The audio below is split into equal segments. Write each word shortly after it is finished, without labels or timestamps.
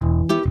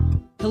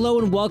Hello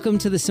and welcome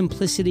to the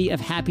Simplicity of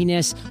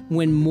Happiness.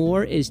 When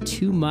more is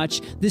too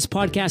much, this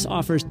podcast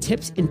offers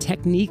tips and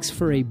techniques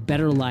for a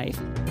better life.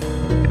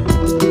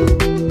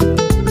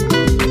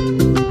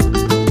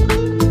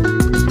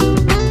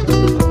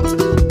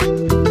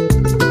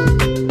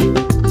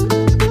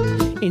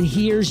 And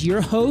here's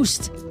your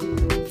host,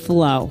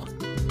 Flo.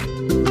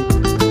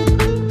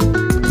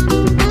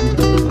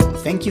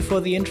 Thank you for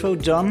the intro,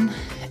 John.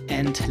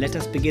 And let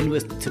us begin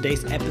with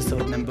today's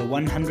episode number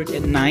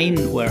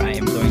 109, where I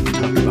am going to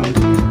talk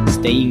about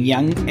staying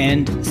young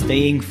and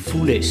staying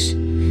foolish.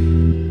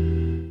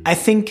 I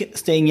think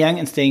staying young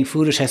and staying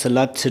foolish has a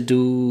lot to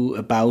do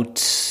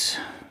about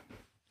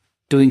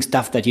doing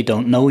stuff that you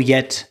don't know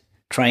yet,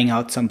 trying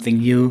out something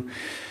new.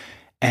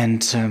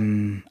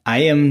 And I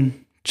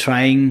am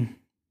trying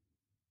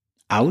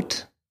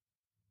out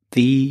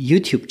the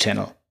YouTube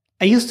channel.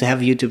 I used to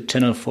have a YouTube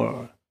channel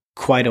for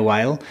quite a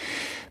while,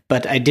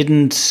 but I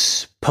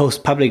didn't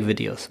post public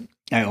videos.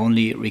 I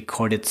only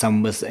recorded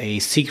some with a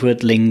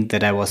secret link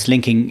that I was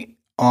linking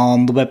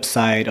on the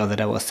website or that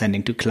I was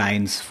sending to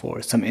clients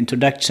for some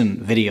introduction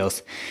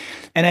videos.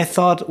 And I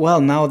thought,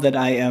 well, now that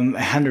I am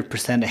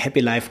 100% a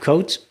happy life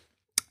coach,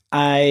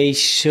 I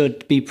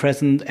should be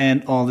present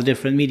in all the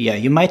different media.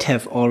 You might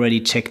have already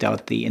checked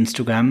out the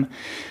Instagram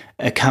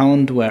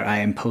account where I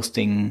am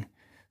posting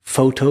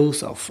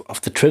photos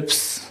of the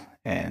trips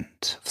and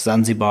of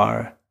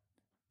Zanzibar,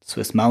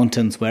 Swiss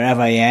mountains,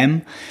 wherever I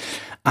am.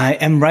 I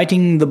am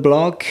writing the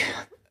blog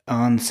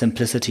on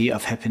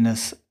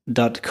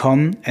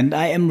simplicityofhappiness.com, and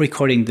I am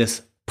recording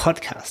this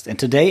podcast. And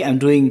today I'm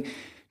doing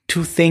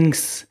two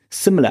things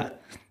similar.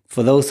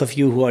 For those of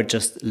you who are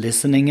just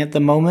listening at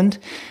the moment,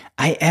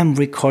 I am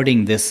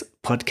recording this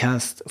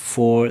podcast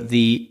for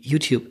the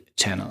YouTube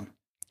channel.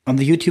 On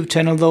the YouTube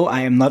channel, though, I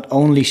am not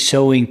only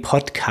showing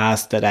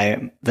podcasts that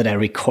I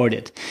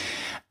recorded.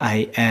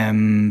 I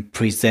am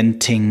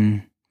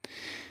presenting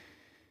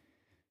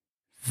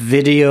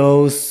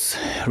videos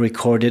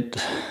recorded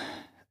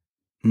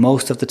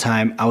most of the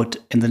time out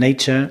in the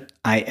nature.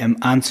 I am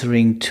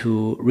answering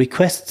to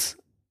requests.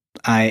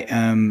 I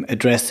am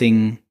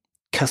addressing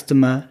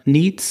customer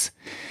needs.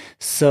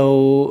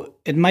 So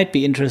it might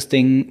be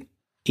interesting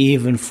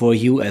even for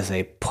you as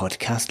a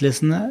podcast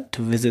listener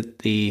to visit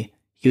the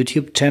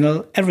YouTube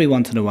channel every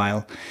once in a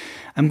while.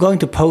 I'm going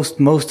to post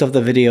most of the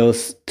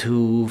videos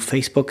to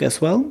Facebook as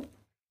well.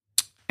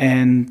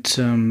 And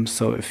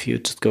so if you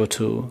just go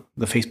to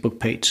the Facebook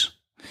page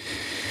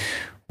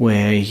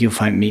where you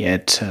find me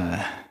at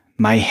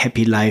My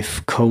Happy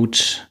Life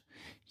Coach,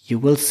 you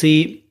will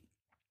see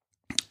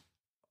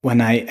when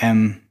I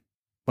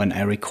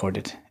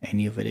recorded a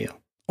new video.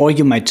 Or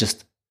you might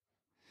just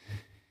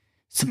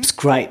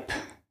subscribe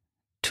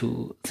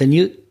to the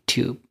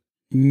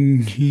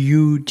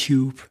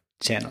YouTube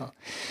channel.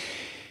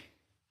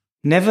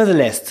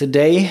 Nevertheless,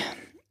 today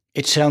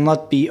it shall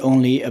not be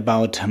only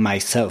about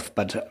myself,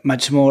 but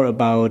much more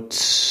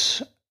about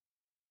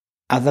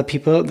other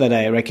people that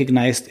I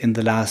recognized in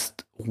the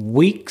last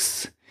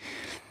weeks,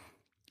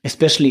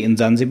 especially in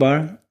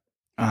Zanzibar,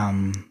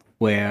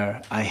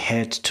 where I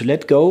had to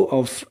let go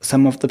of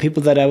some of the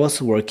people that I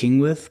was working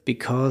with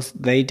because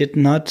they did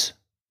not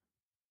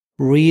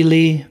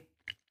really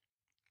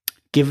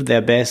give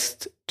their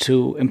best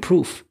to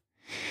improve.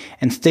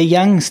 And stay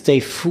young, stay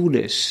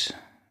foolish.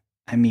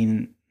 I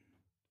mean,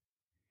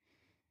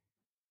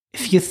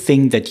 if you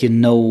think that you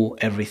know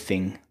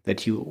everything,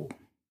 that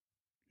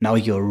now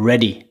you're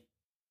ready.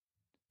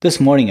 This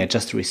morning I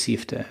just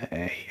received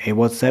a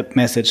WhatsApp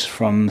message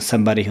from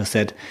somebody who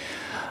said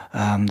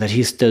that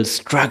he's still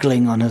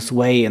struggling on his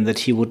way and that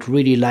he would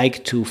really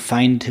like to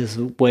find his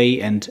way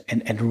and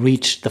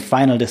reach the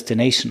final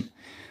destination.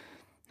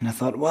 And I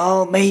thought,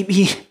 well,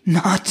 maybe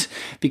not,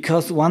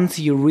 because once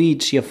you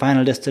reach your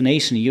final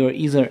destination, you're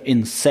either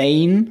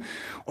insane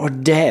or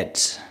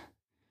dead.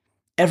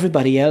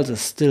 Everybody else is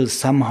still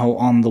somehow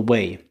on the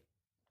way.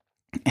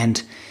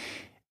 And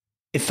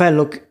if I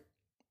look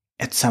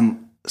at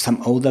some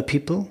older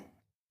people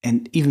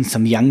and even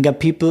some younger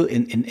people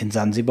in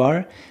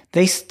Zanzibar,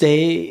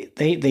 they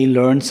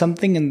learn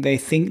something and they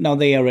think now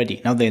they are ready.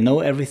 Now they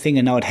know everything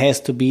and now it has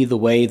to be the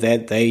way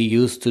that they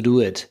used to do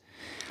it.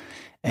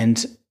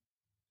 And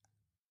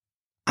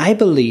I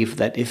believe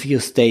that if you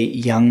stay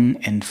young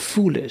and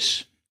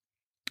foolish,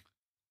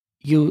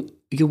 you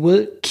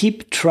will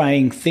keep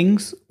trying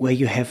things where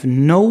you have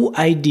no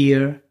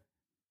idea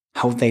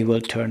how they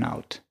will turn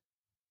out.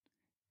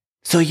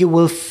 So you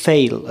will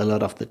fail a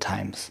lot of the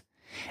times.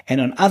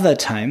 And on other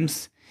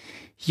times,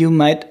 you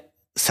might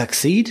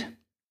succeed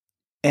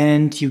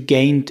and you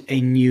gained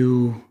a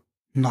new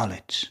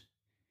knowledge.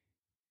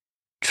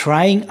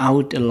 Trying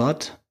out a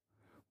lot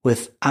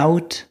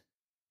without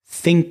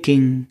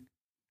thinking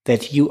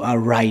that you are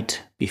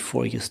right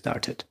before you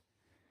started.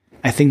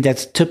 I think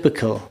that's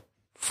typical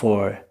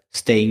for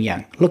staying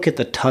young. Look at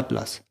the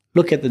toddlers.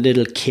 Look at the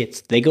little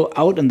kids. They go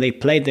out and they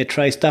play, they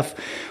try stuff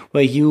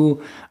where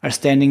you are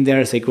standing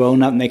there as a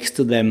grown-up next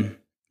to them,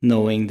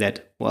 knowing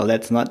that, well,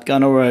 that's not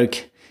gonna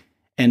work.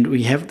 And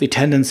we have the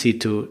tendency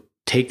to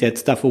take that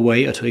stuff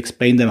away or to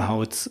explain them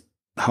how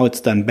how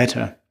it's done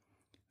better.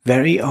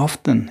 Very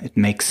often it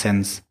makes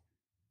sense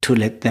to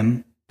let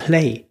them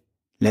play,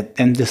 let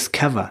them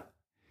discover,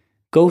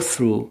 go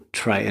through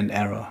try and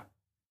error,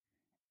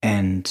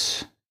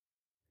 and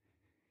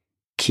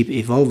keep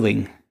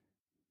evolving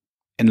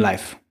in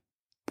life.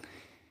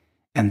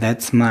 And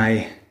that's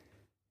my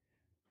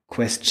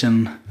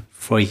question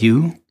for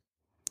you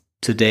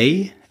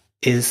today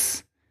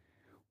is,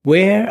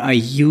 where are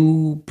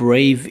you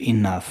brave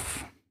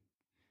enough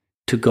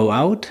to go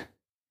out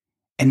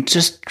and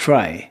just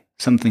try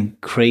something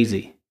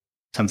crazy,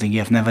 something you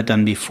have never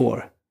done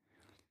before,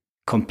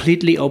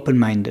 completely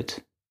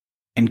open-minded,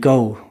 and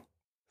go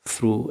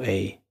through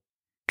a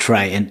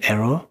try and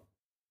error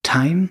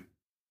time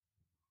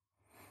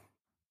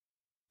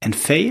and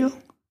fail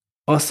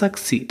or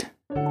succeed?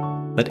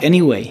 But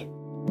anyway,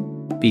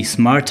 be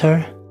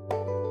smarter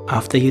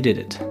after you did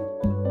it.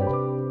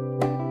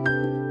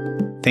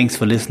 Thanks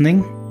for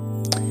listening.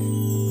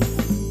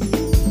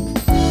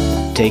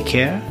 Take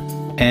care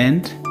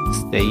and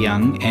stay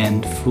young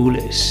and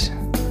foolish.